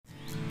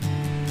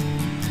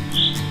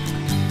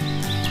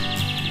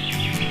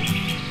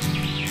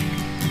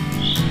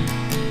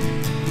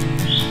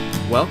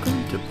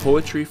Welcome to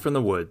Poetry from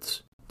the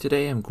Woods.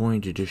 Today I'm going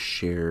to just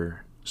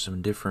share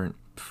some different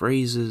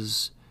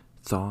phrases,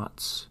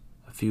 thoughts.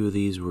 A few of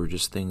these were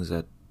just things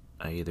that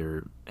I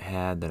either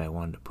had that I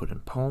wanted to put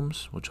in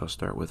poems, which I'll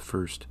start with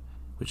first,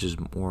 which is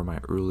more my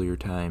earlier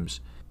times,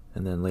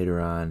 and then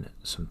later on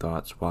some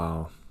thoughts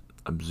while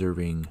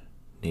observing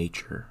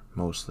nature,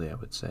 mostly I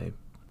would say.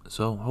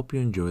 So I hope you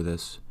enjoy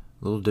this.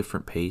 A little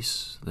different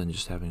pace than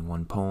just having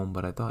one poem,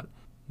 but I thought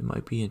it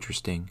might be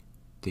interesting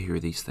to hear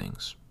these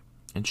things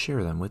and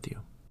share them with you.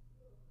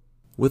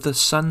 With a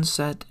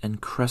sunset and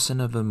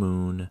crescent of the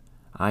moon,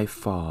 I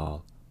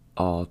fall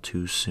all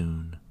too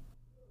soon.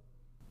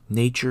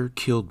 Nature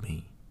killed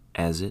me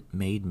as it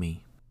made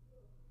me.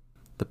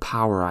 The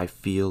power I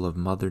feel of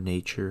Mother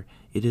Nature,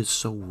 it is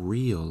so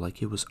real,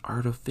 like it was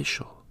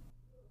artificial.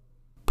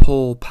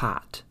 Pol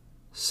Pot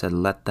said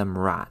let them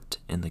rot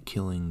in the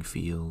killing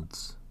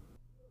fields.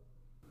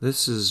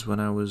 This is when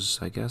I was,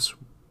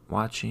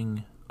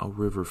 watching a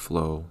river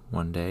flow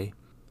one day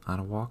on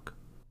a walk.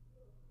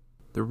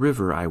 The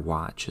river I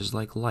watch is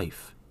like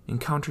life,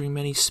 encountering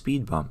many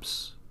speed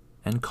bumps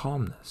and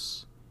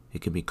calmness.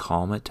 It can be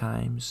calm at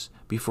times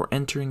before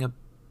entering a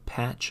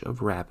patch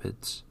of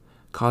rapids,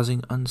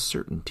 causing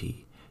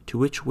uncertainty to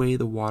which way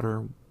the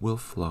water will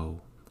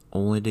flow,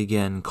 only to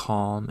again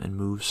calm and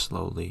move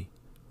slowly.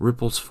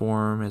 Ripples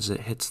form as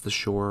it hits the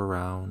shore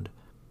around,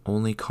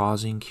 only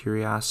causing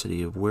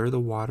curiosity of where the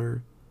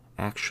water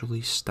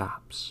actually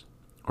stops,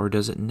 or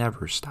does it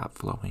never stop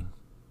flowing?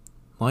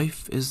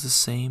 Life is the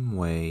same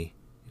way,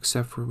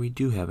 except for we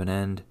do have an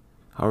end.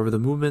 However, the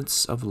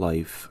movements of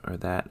life are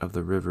that of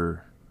the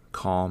river,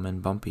 calm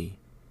and bumpy.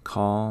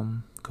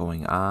 Calm,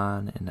 going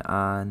on and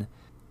on.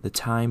 The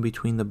time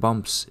between the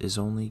bumps is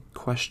only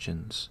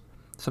questions.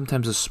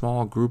 Sometimes a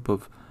small group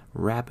of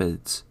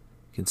rapids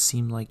can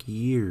seem like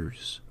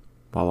years,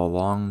 while a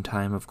long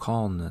time of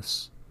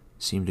calmness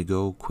seem to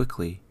go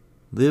quickly.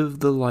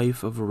 Live the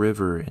life of a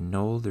river and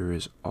know there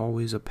is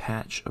always a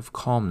patch of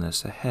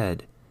calmness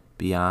ahead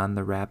beyond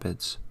the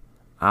rapids.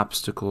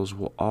 Obstacles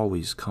will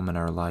always come in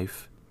our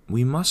life.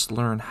 We must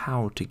learn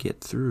how to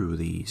get through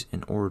these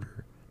in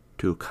order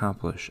to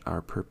accomplish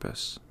our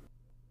purpose.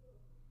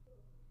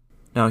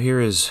 Now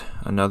here is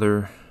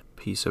another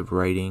piece of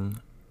writing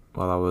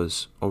while I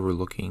was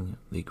overlooking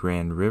the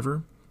Grand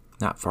River,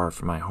 not far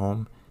from my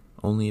home,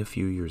 only a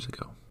few years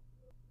ago.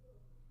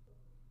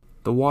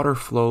 The water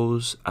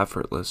flows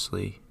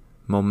effortlessly,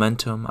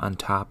 momentum on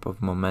top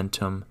of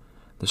momentum.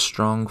 The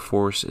strong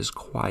force is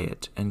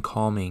quiet and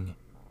calming,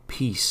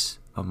 peace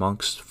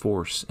amongst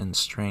force and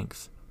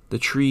strength. The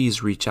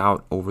trees reach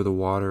out over the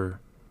water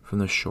from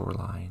the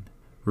shoreline,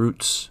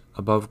 roots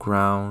above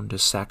ground to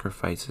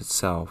sacrifice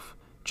itself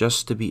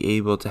just to be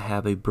able to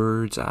have a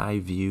bird's eye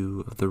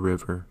view of the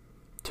river,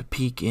 to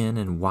peek in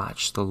and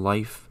watch the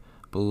life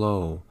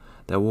below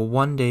that will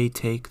one day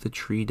take the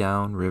tree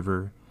down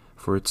river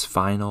for its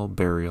final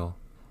burial.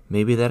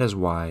 Maybe that is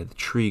why the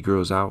tree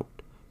grows out,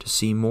 to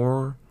see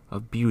more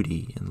of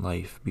beauty in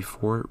life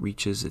before it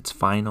reaches its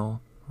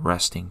final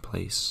resting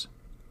place.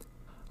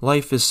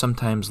 Life is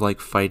sometimes like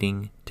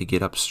fighting to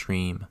get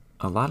upstream,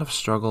 a lot of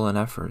struggle and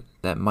effort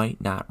that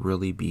might not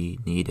really be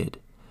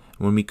needed,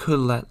 when we could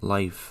let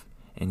life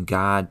and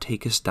God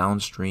take us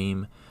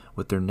downstream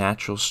with their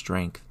natural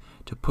strength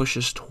to push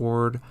us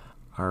toward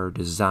our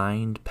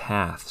designed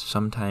path,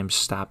 sometimes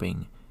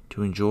stopping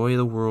to enjoy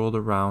the world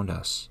around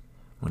us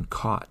when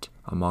caught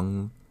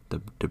among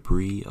the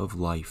debris of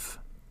life.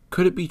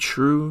 Could it be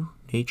true,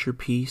 nature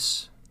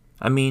peace?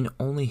 I mean,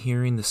 only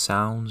hearing the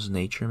sounds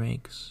nature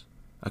makes,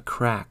 a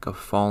crack of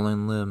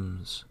fallen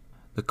limbs,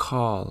 the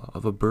call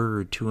of a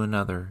bird to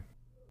another,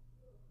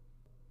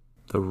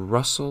 the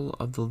rustle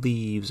of the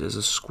leaves as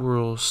a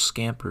squirrel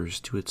scampers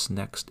to its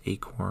next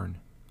acorn,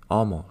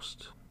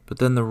 almost, but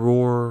then the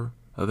roar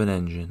of an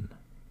engine,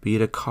 be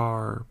it a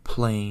car,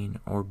 plane,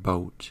 or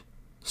boat,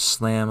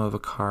 slam of a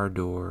car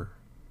door,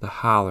 the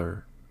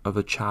holler of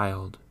a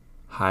child,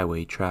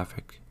 highway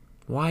traffic.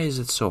 Why is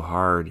it so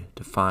hard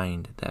to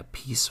find that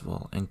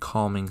peaceful and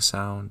calming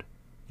sound?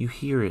 You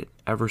hear it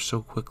ever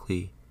so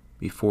quickly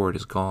before it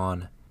is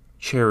gone.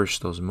 Cherish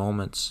those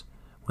moments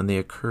when they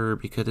occur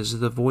because it is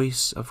the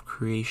voice of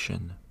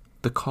creation,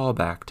 the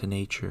callback to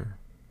nature,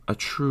 a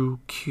true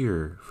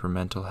cure for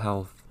mental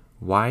health.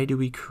 Why do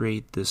we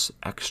create this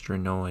extra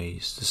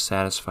noise to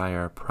satisfy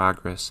our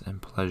progress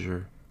and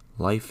pleasure?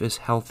 Life is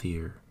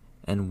healthier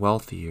and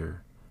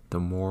wealthier the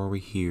more we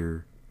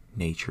hear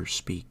nature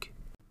speak.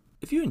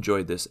 If you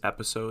enjoyed this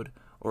episode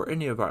or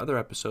any of our other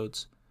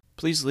episodes,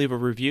 please leave a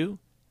review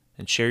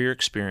and share your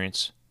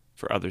experience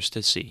for others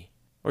to see.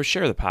 Or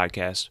share the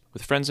podcast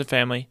with friends and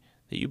family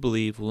that you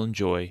believe will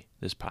enjoy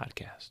this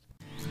podcast.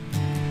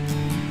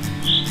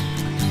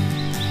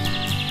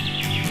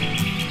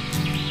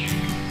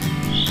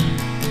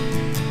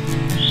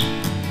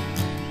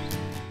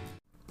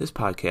 This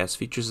podcast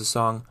features the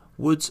song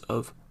Woods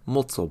of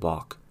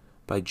Mutzelbach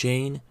by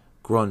Jane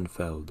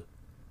Grunfeld,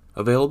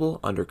 available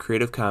under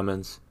Creative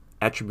Commons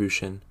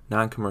Attribution,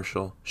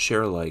 Non-Commercial,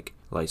 Share Alike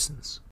license.